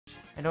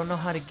I don't know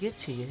how to get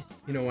to you.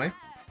 You know why?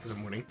 Because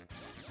I'm winning.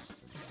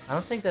 I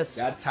don't think that's...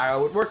 That's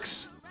how it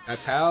works.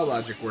 That's how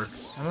logic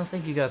works. I don't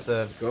think you got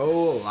the...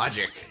 Go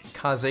logic.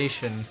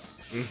 Causation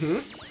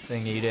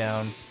thingy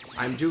down.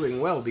 I'm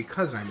doing well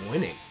because I'm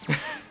winning.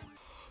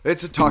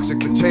 It's a toxic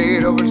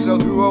potato versus El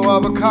Duo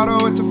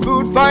avocado. It's a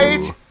food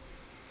fight.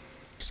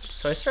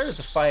 So I started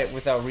the fight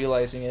without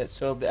realizing it,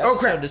 so the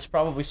episode is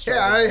probably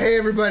starting. Yeah, hey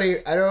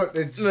everybody. I don't...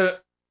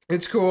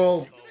 It's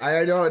cool.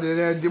 I don't...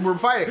 We're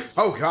fighting.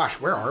 Oh gosh,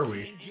 where are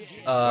we?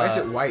 Why is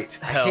it white?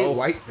 Hell. I hate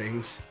white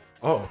things.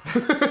 Oh.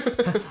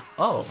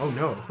 Oh. Oh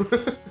no.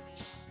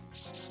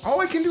 Oh,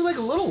 I can do like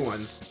little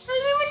ones. I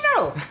didn't even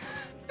know.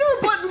 There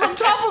were buttons on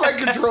top of my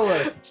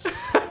controller.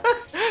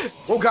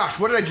 Oh gosh,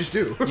 what did I just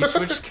do? You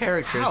switched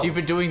characters. How? You've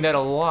been doing that a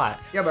lot.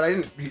 Yeah, but I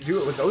didn't do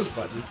it with those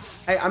buttons.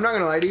 Hey, I'm not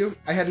gonna lie to you.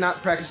 I had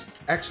not practiced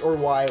X or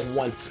Y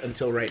once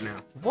until right now.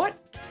 What?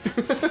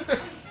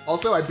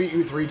 Also, I beat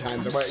you 3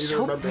 times. I want you to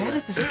so remember bad that.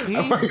 at this game.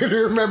 I want you to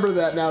remember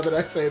that now that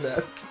I say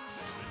that.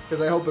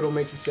 Because I hope it'll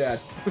make you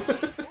sad.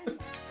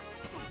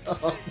 Oh,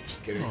 I'm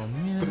just kidding. Oh,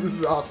 man. This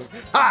is awesome.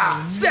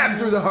 Ah! Stab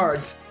through the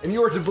heart! And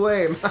you're to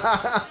blame.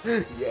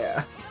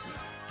 Yeah.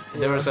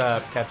 There was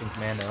Captain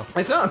Commando.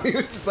 I saw him. He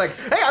was just like,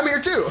 hey, I'm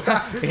here too.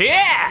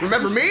 Yeah!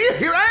 Remember me?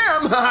 Here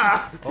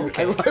I am.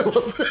 Okay. Dude, I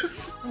love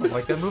this. I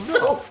like that move.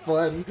 So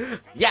fun.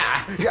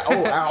 Yeah. Yeah.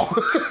 Oh,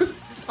 ow.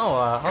 Oh,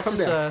 I'll Come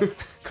just down.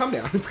 Come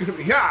down. It's gonna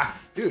be. Yeah.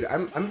 Dude,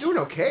 I'm doing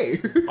okay.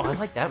 Oh, I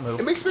like that move.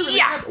 It makes me really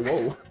happy.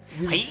 Whoa.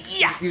 You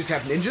just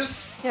have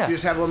ninjas? Yeah. You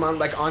just have them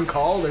on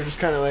call? They're just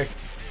kind of like,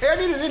 hey, I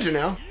need a ninja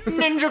now.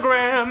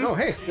 Ninjagram! Oh,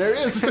 hey, there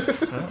it is.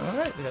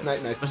 Alright.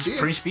 Nice to see It's you.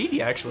 pretty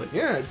speedy, actually.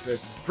 Yeah, it's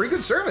pretty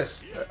good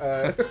service.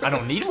 I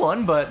don't need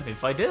one, but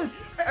if I did.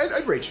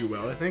 I'd rate you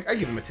well, I think. I'd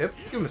give him a tip.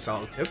 Give him a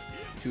solid tip.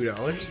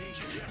 $2.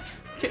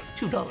 Tip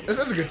 $2.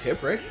 That's a good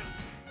tip, right?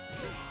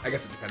 I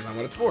guess it depends on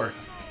what it's for.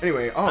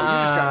 Anyway, oh, you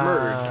just got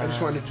murdered. I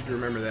just wanted you to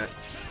remember that.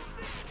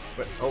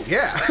 But, oh,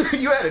 yeah.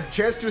 You had a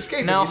chance to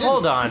escape. Now, and you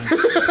hold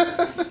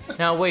didn't. on.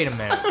 Now, wait a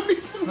minute.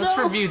 Let's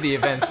review the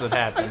events that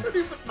happened.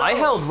 I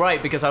held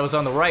right because I was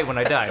on the right when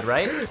I died,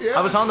 right? Yeah.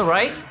 I was on the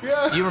right?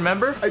 Yeah. Do you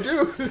remember? I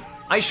do.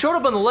 I showed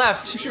up on the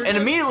left sure and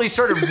did. immediately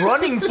started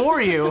running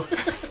for you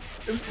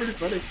It was pretty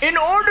funny. in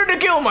order to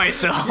kill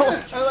myself.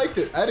 Yeah, I liked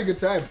it. I had a good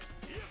time.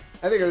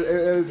 I think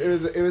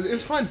it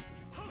was fun.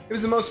 It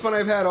was the most fun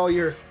I've had all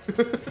year.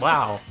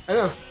 Wow. I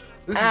know.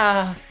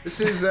 This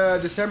is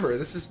December.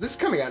 This is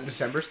coming out in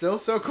December still,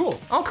 so cool.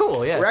 Oh,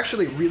 cool, yeah. We're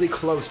actually really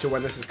close to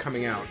when this is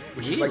coming out,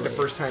 which is like the Really?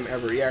 first time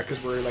ever. Yeah,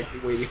 because we're like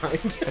way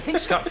behind. I think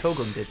Scott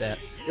Pilgrim did that.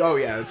 Oh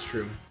yeah, that's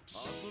true.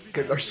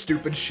 Because our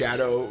stupid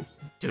shadow.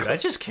 Dude, I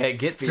just can't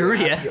get through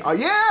yet. Oh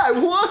yeah, I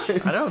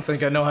won. I don't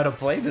think I know how to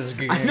play this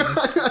game.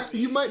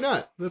 You might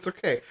not. That's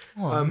okay.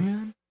 Oh,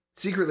 man.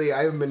 Secretly,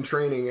 I have been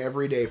training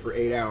every day for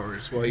 8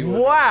 hours while you.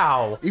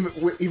 Wow.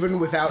 Even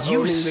without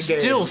You owning the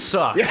game. still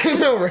suck. Yeah, I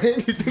know, right?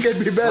 You think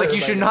I'd be better? Like, you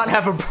should not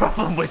have a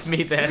problem with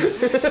me then.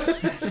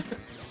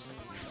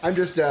 I'm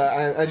just,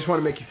 I just want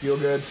to make you feel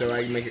good, so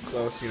I can make it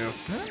close, you know,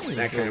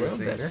 that kind of a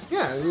thing. Better.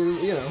 Yeah, I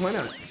mean, you know, why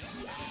not?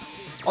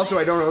 Also,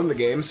 I don't own the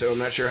game, so I'm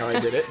not sure how I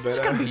did it, but It's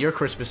gonna be your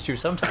Christmas too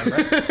sometime,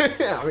 right?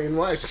 yeah, I mean,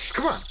 why?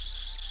 Come on.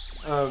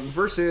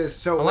 Versus,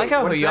 so I like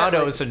how what is that, Hayato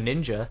like- is a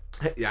ninja.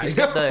 Yeah, He's I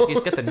got know.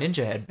 the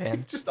ninja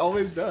headband. Just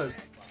always does.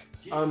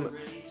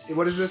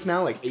 What is this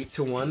now? Like 8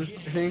 to 1,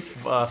 I think.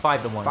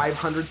 5 to 1.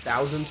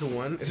 500,000 to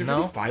 1. Is it No.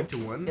 really 5 to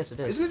 1? Yes, it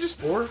is. Isn't it just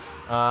 4?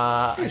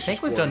 I it's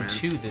think just we've 4, done man.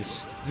 2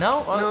 this.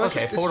 No? No, it's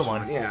Okay, just- 4 it's to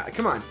just 1. Yeah,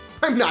 come on.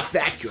 I'm not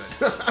that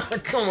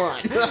good. Come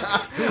on.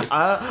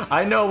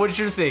 I know what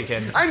you're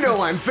thinking. I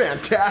know I'm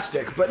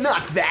fantastic, but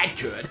not that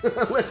good.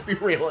 Let's be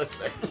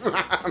realistic.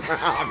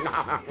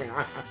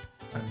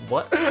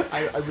 What?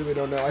 I really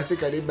don't know. I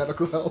think I need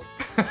medical help.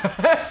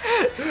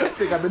 I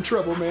think I'm in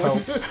trouble,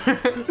 man.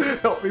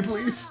 Help me,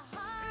 please.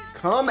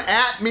 Come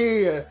at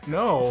me.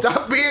 No.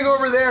 Stop being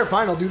over there.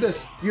 Fine, I'll do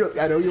this.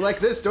 I know you like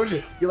this, don't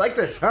you? You like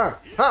this, huh?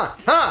 Huh?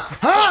 Huh?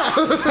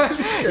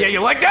 Huh? Yeah, you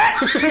like that?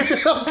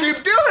 I'll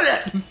keep doing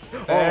it.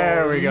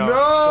 There we go. No.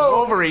 So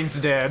Wolverine's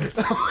dead.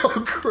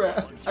 Oh,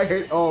 crap. I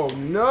hate... Oh,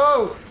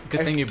 no.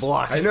 Good thing you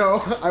blocked. I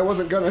know. I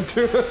wasn't gonna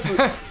do this.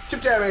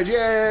 Chip damage.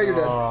 Yeah, you're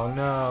dead. Oh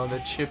no, the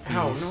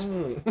chippies.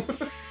 Oh,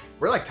 no.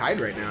 We're like tied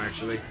right now,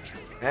 actually.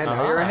 And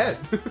now you're ahead.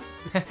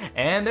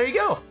 And there you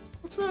go.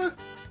 What's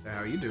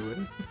how you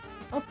doing?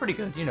 Oh, pretty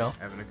good, you know.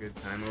 Having a good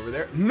time over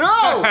there?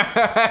 No!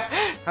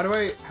 How do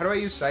I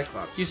use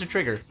Cyclops? Use a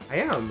trigger. I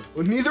am.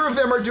 Well, neither of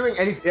them are doing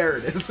anything. There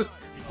it is.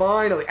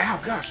 Finally.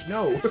 Ow, gosh,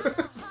 no.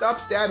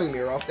 Stop stabbing me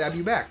or I'll stab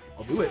you back.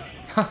 I'll do it.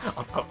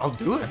 I'll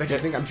do it. I bet you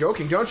think I'm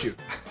joking, don't you?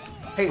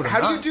 Hey, But I'm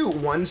how do you not. do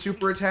one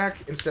super attack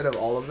instead of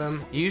all of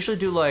them? You usually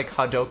do like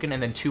Hadouken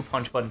and then 2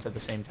 punch buttons at the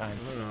same time.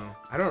 I don't know.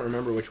 I don't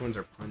remember which ones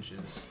are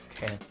punches.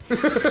 Okay.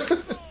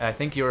 I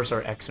think yours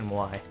are X and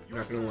Y. I'm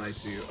not gonna lie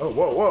to you. Oh,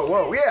 whoa, whoa,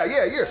 whoa. Yeah.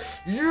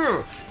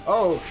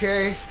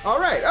 Okay. All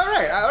right.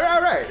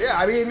 Yeah,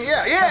 I mean,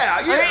 yeah.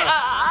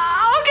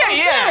 Okay,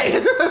 yeah.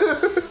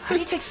 How do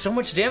you take so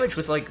much damage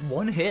with like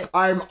 1 hit?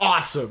 I'm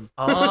awesome.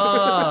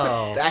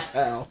 Oh. That's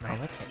how. No,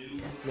 that can't be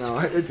good. No,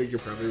 I think you're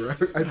probably right.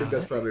 I think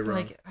that's probably wrong.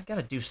 Like, I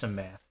gotta do some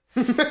math.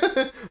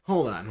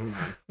 Hold on.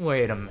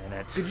 Wait a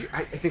minute. Did you?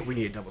 I think we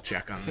need to double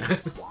check on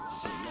that.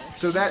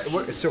 So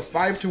so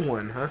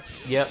 5-1, huh?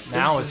 Yep.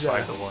 Now it's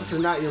 5-1. This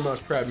is not your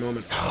most proud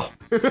moment.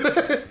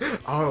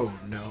 Oh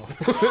no.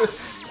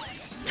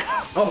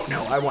 Oh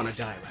no, I want to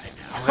die right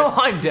now. Oh,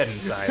 I'm dead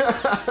inside.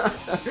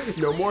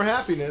 No more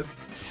happiness.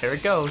 Here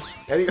it goes.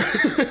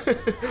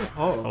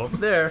 Oh. Over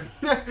there.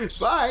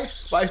 Bye.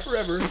 Bye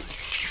forever.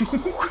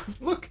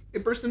 Look,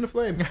 it burst into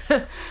flame.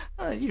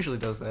 It usually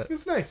does that.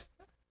 It's nice.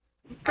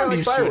 It's kind of like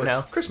used to it fireworks.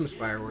 now. Christmas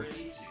fireworks.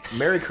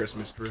 Merry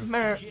Christmas, Drew.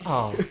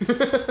 Oh.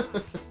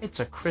 It's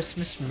a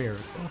Christmas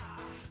miracle.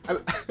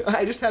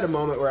 I just had a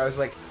moment where I was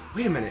like,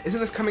 wait a minute,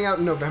 isn't this coming out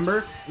in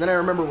November? And then I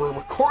remember we're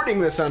recording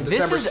this on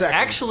December 2nd. This is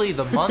actually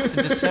the month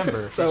of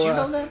December. So, did you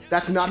know that?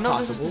 That's not did you know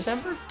possible. This is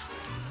December?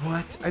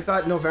 What? I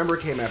thought November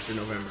came after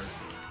November.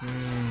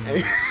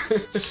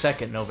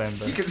 2nd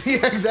November. You can see,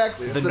 yeah,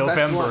 exactly. The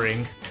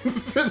Novembering.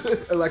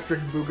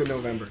 Electric Booga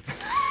November.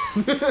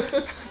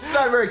 It's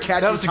not a very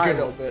catchy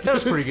title, but that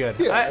was pretty good.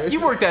 Yeah,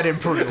 you worked that in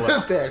pretty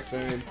well. Thanks.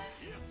 I mean,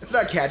 it's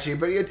not catchy,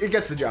 but it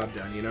gets the job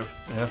done, you know?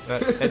 Yeah,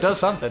 it does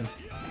something.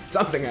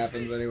 Something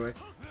happens anyway.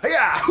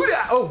 Yeah,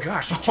 oh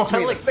gosh, you kicked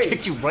me in the face.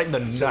 Kicked you right in the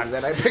nuts. So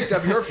then I picked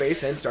up your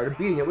face and started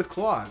beating it with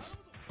claws.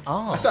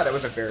 Oh. I thought it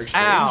was a fair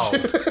exchange. Ow.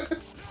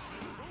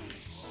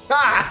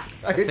 Ah!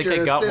 I think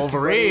I got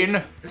Wolverine.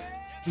 Buddy.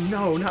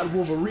 No, not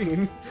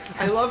Wolverine.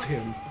 I love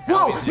him.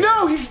 Whoa!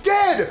 No, he's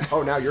dead!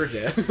 Oh, now you're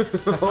dead.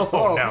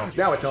 Oh, no.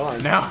 Now it's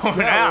on. Now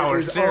we're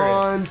it's serious.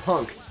 on,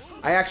 punk.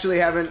 I actually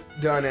haven't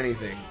done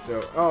anything, so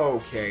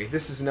okay.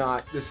 This is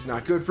not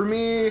good for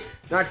me.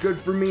 Not good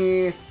for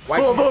me.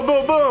 Boom! Boom!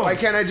 Boom! Boom! Why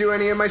can't I do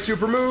any of my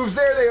super moves?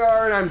 There they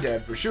are, and I'm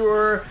dead for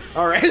sure.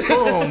 All right.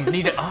 Boom!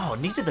 Knee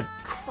to the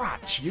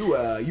crotch.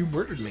 You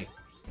murdered me.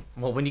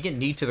 Well, when you get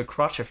knee to the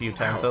crotch a few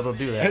times, that'll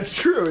do that. That's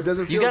true. It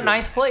doesn't feel You got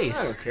good. 9th place.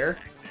 I don't care.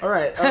 All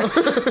right.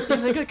 You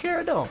think I care?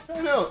 I don't.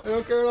 I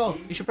don't care at all.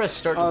 You should press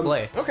start to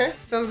play. Okay,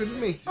 sounds good to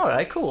me. All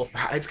right, cool.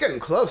 It's getting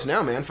close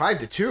now, man.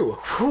 5-2.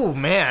 Whew,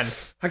 man.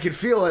 I can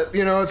feel it.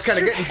 You know, it's kind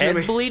of getting to Head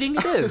me. bleeding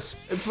it is.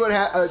 It's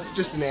it's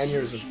just an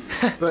aneurysm.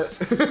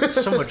 But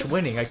So much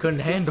winning I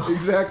couldn't handle.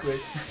 Exactly.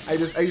 I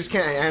just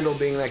can't handle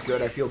being that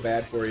good. I feel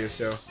bad for you,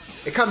 so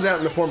it comes out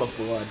in the form of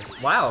blood.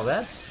 Wow,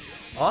 that's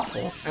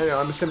awful. I know.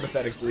 I'm a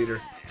sympathetic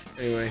bleeder.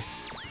 Anyway.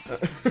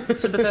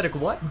 Sympathetic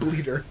what?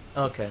 Bleeder.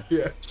 Okay.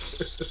 Yeah.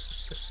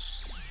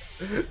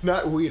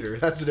 Not weeder.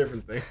 That's a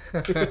different thing.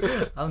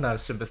 I'm not a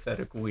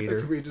sympathetic weeder.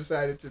 That's what we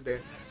decided today.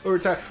 We were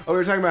talking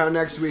about how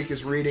next week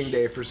is reading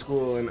day for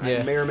school, and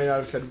I may or may not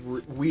have said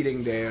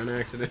weeding day on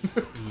accident.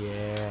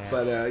 Yeah.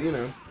 But you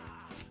know,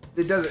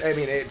 it doesn't. I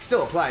mean, it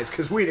still applies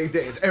because weeding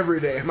day is every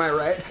day. Am I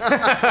right?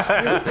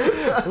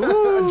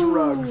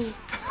 Drugs.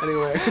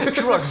 Anyway.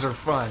 Drugs are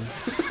fun.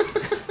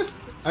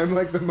 I'm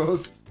like the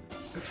most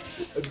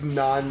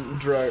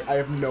non-drug. I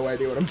have no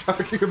idea what I'm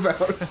talking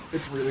about.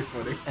 It's really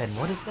funny. And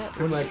what is that?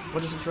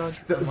 What is a drug?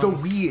 The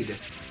weed.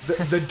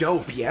 The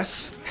dope,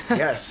 yes?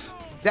 Yes.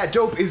 That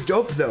dope is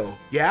dope, though.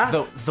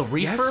 Yeah? The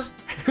reefer?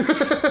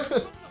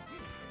 Yes.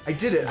 I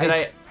did it.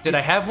 Did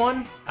I have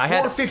one? I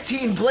had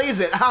 415 blaze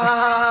it. Ha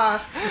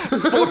ha ha.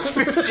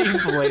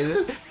 415 blaze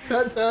it.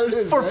 That's how it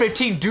is.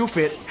 415 doof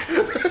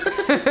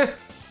it.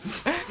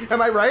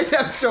 Am I right?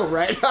 I'm so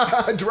right.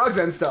 Drugs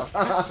and stuff.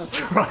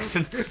 Drugs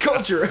and stuff.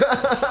 Culture.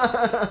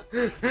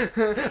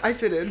 I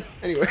fit in.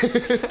 Anyway.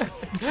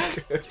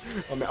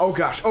 Oh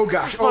gosh.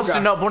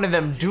 Busting up one of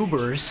them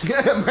doobers.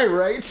 Am I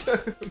right?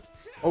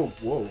 Oh,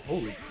 whoa.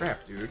 Holy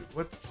crap, dude.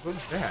 What was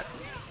that?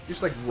 You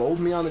just like rolled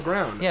me on the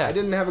ground. Yeah. I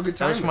didn't have a good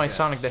time. That was my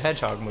Sonic the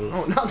Hedgehog move.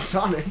 Oh, not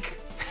Sonic.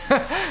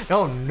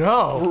 Oh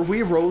no. Were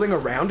we rolling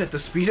around at the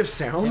speed of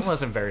sound? It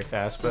wasn't very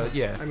fast, but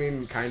yeah. I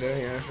mean, kinda,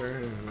 yeah,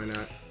 sure. Why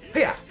not?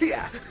 Yeah.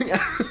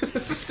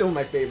 This is still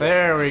my favorite.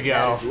 There we go.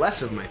 That is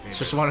less of my favorite.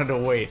 Just wanted to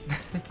wait.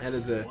 That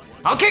is a...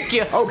 I'll kick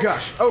you! Oh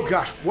gosh.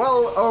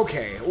 Well,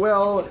 okay.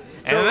 Well...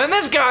 So and then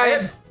this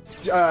guy!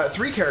 I had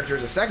 3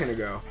 characters a second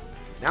ago.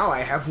 Now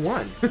I have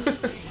 1.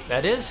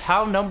 That is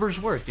how numbers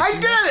work. I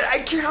did it!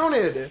 I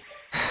counted!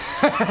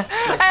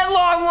 At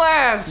long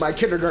last! My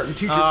kindergarten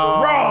teachers were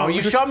wrong! Oh,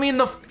 you shot me in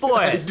the foot!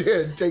 I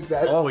did. Take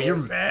that. Oh, you're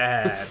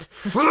mad.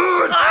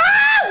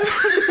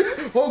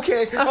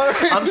 Okay,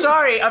 alright. I'm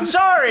sorry.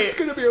 It's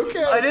gonna be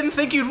okay. I didn't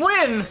think you'd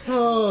win.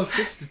 Oh,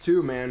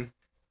 6-2, man.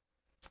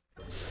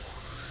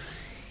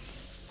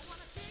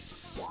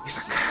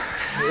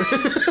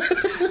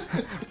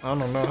 I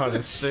don't know how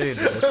to say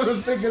this. I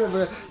was thinking of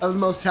the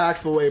most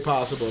tactful way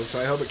possible, so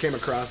I hope it came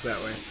across that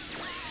way.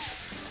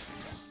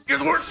 You're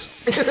the worst.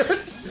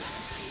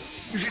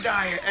 You should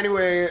die.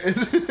 Anyway.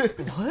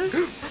 What?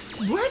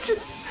 What?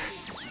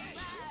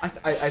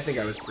 I think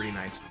I was pretty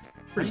nice.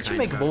 Why did you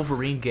make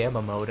Wolverine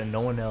Gamma mode and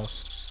no one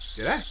else?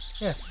 Did I?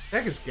 Yeah.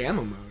 Heck, it's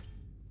gamma mode.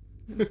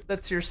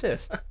 That's your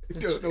assist. I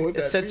don't know what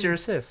that It sets means. your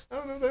assist. I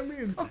don't know what that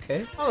means.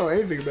 Okay. I don't know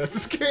anything about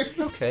this game.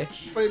 Okay.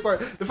 It's the funny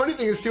part. The funny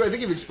thing is, too, I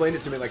think you've explained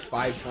it to me like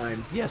 5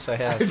 times. Yes, I I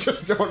have.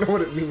 just don't know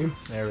what it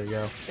means. There we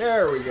go.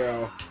 There we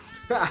go.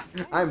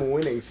 I'm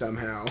winning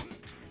somehow.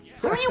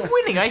 How are you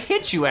winning? I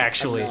hit you,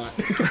 actually. I'm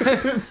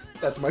not.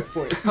 That's my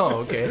point. Oh,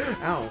 okay.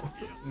 Ow.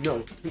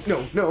 No.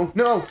 No, no,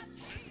 no!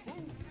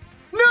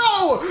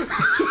 No!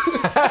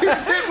 He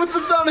was hit with the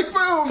sonic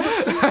boom!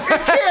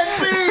 It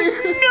can't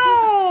be!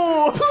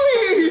 No!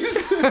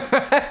 Please!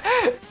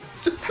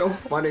 It's just so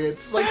funny.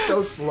 It's like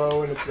so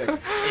slow and it's like,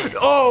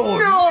 oh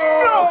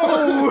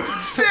no!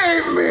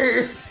 Save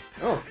me!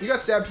 Oh, you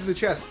got stabbed through the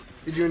chest.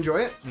 Did you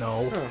enjoy it?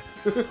 no!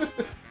 Oh.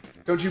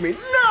 Don't you mean no?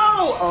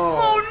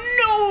 Oh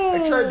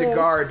no! I tried to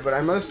guard, but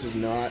I must have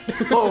not.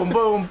 Boom!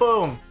 Boom!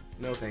 Boom!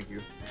 No, thank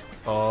you.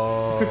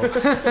 Oh!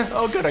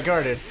 Oh, good. I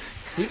guarded.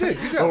 You did.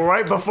 Good Oh, job.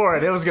 right before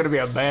it was gonna be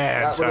a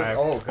bad time.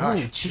 Oh gosh,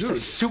 Ooh, jeez, dude, I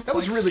suplexed that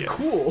was really you.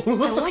 cool.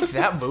 I like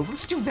that move.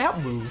 Let's do that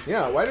move.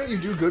 Yeah, why don't you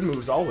do good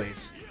moves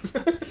always?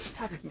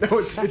 Stop it.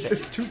 No, Stop it.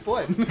 it's too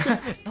fun.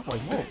 No, I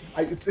won't.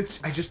 I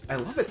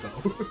love it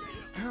though.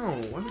 Ow,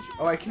 why would you?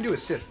 Oh, I can do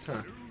assists,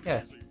 huh?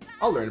 Yeah.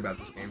 I'll learn about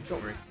this game. Don't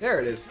worry.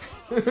 There it is.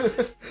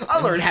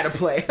 I'll learn how to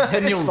play. Then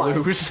It's you'll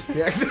fine. lose.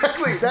 Yeah,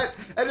 exactly. That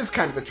is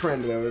kind of the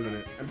trend though, isn't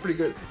it? I'm pretty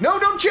good. No,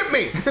 don't chip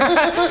me.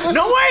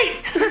 No,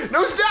 wait!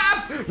 No,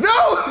 stop!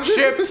 No!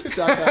 Chipped. It's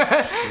not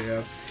that.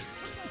 Yeah.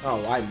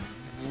 Oh, I'm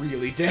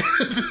really dead.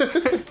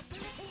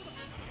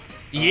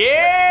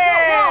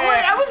 Yeah! Whoa,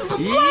 wait, I was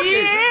blocking.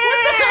 Yeah! What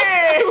the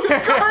heck? I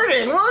was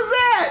guarding. What was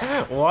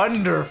that?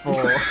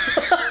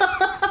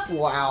 Wonderful.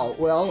 Wow.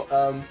 Well,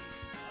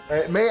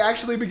 it may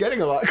actually be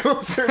getting a lot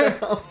closer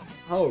now.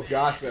 Oh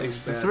gosh, that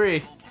was bad.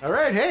 6-3. All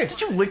right, hey.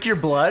 Did you lick your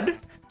blood?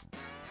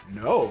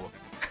 No.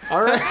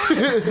 All right.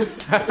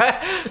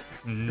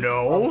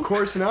 No. Of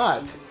course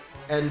not.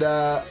 And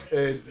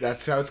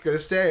that's how it's gonna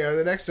stay on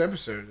the next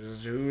episode.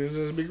 This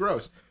is be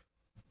gross.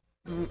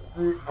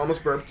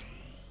 Almost burped.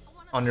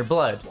 On your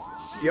blood.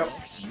 Yep.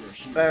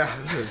 These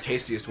are the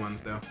tastiest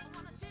ones, though.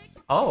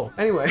 Oh.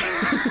 Anyway,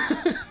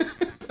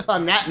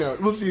 on that note,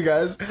 we'll see you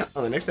guys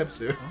on the next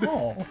episode.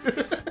 Oh.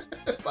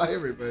 Bye,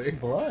 everybody.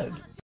 Blood.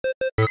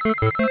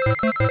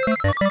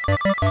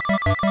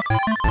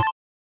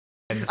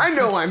 I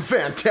know I'm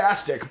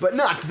fantastic, but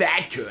not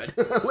that good.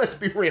 Let's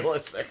be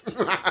realistic.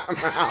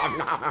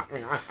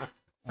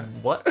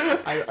 What?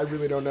 I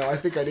really don't know. I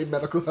think I need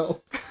medical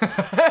help.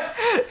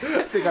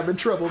 I think I'm in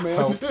trouble, man.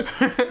 Help.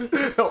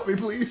 Help me,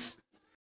 please.